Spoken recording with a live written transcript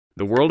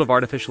The world of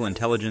artificial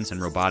intelligence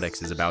and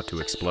robotics is about to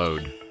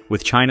explode,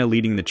 with China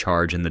leading the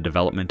charge in the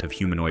development of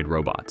humanoid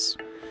robots.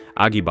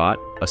 AgiBot,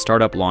 a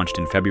startup launched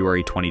in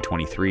February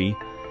 2023,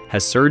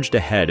 has surged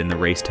ahead in the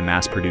race to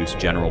mass-produce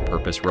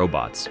general-purpose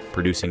robots,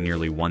 producing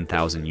nearly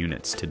 1,000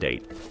 units to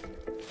date.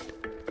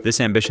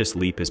 This ambitious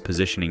leap is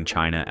positioning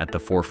China at the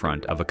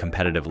forefront of a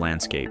competitive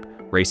landscape,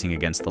 racing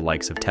against the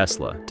likes of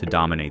Tesla to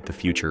dominate the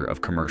future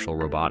of commercial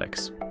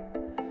robotics.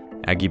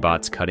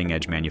 AgiBot's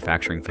cutting-edge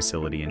manufacturing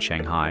facility in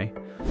Shanghai,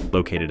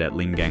 located at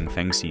Lingang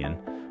Fengxian,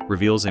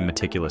 reveals a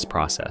meticulous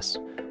process,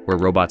 where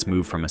robots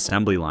move from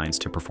assembly lines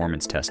to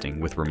performance testing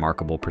with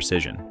remarkable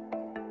precision.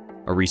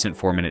 A recent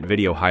 4-minute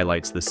video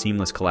highlights the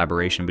seamless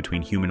collaboration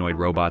between humanoid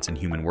robots and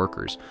human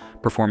workers,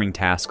 performing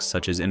tasks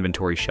such as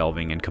inventory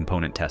shelving and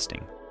component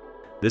testing.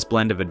 This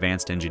blend of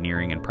advanced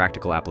engineering and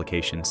practical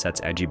application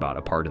sets AgiBot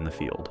apart in the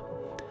field.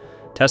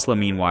 Tesla,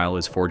 meanwhile,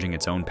 is forging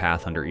its own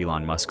path under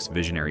Elon Musk's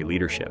visionary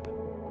leadership.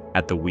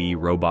 At the We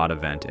Robot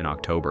event in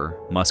October,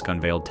 Musk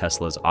unveiled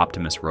Tesla's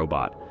Optimus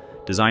robot,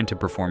 designed to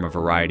perform a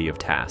variety of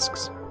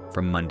tasks,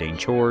 from mundane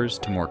chores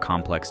to more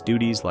complex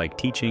duties like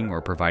teaching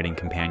or providing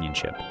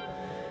companionship.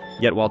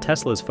 Yet while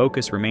Tesla's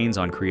focus remains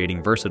on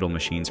creating versatile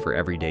machines for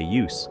everyday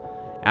use,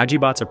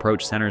 AgiBot's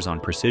approach centers on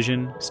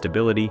precision,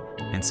 stability,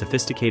 and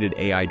sophisticated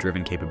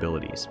AI-driven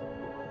capabilities.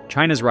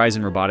 China's rise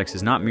in robotics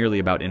is not merely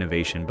about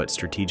innovation but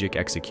strategic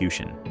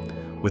execution.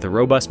 With a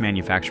robust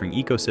manufacturing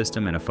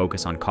ecosystem and a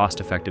focus on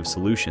cost-effective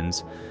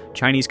solutions,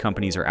 Chinese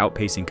companies are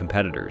outpacing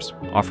competitors,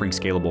 offering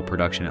scalable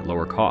production at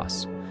lower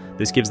costs.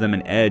 This gives them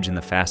an edge in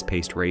the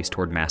fast-paced race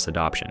toward mass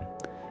adoption.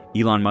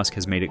 Elon Musk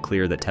has made it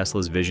clear that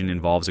Tesla's vision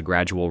involves a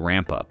gradual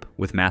ramp-up,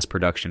 with mass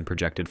production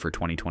projected for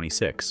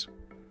 2026.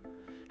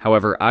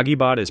 However,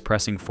 AgiBot is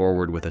pressing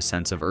forward with a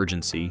sense of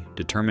urgency,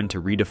 determined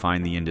to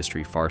redefine the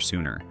industry far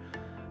sooner.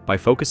 By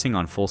focusing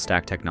on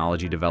full-stack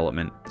technology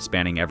development,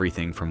 spanning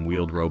everything from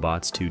wheeled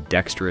robots to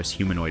dexterous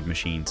humanoid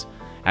machines,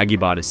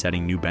 AgiBot is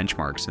setting new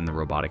benchmarks in the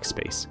robotics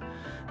space.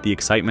 The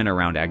excitement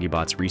around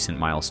AgiBot's recent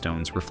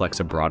milestones reflects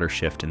a broader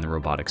shift in the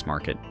robotics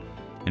market.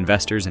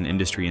 Investors and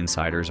industry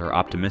insiders are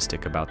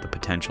optimistic about the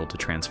potential to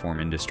transform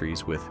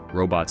industries with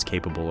robots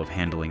capable of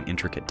handling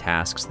intricate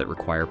tasks that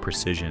require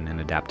precision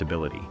and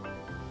adaptability.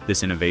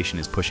 This innovation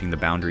is pushing the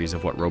boundaries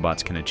of what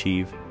robots can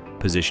achieve,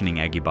 positioning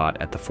AgiBot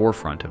at the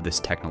forefront of this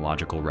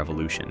technological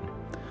revolution.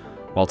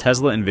 While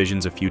Tesla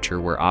envisions a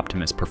future where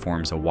Optimus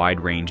performs a wide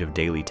range of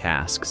daily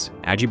tasks,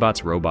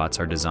 AgiBot's robots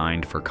are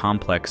designed for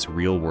complex,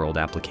 real-world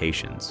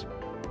applications.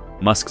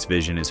 Musk's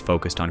vision is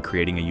focused on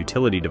creating a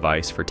utility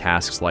device for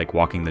tasks like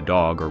walking the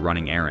dog or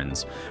running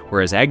errands,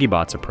 whereas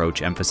AgiBot's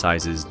approach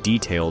emphasizes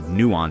detailed,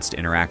 nuanced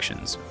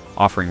interactions,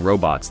 offering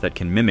robots that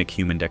can mimic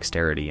human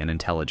dexterity and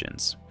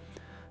intelligence.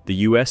 The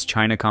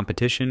US-China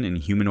competition in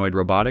humanoid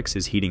robotics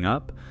is heating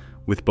up,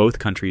 with both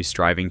countries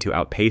striving to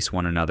outpace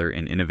one another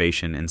in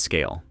innovation and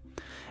scale.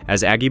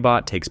 As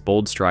AgiBot takes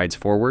bold strides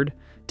forward,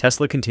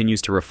 Tesla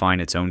continues to refine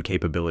its own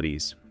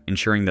capabilities,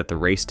 ensuring that the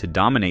race to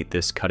dominate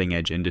this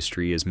cutting-edge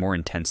industry is more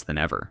intense than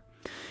ever.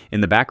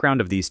 In the background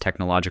of these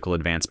technological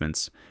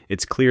advancements,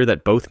 it's clear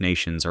that both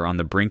nations are on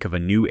the brink of a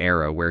new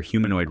era where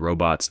humanoid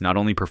robots not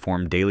only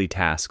perform daily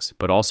tasks,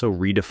 but also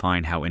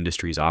redefine how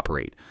industries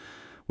operate.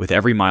 With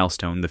every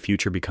milestone, the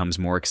future becomes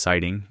more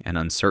exciting and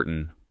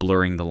uncertain,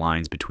 blurring the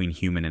lines between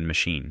human and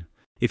machine.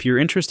 If you're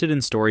interested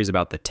in stories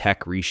about the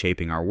tech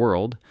reshaping our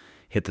world,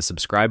 hit the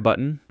subscribe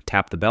button,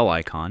 tap the bell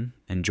icon,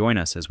 and join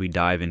us as we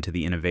dive into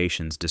the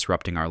innovations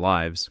disrupting our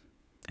lives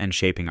and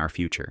shaping our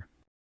future.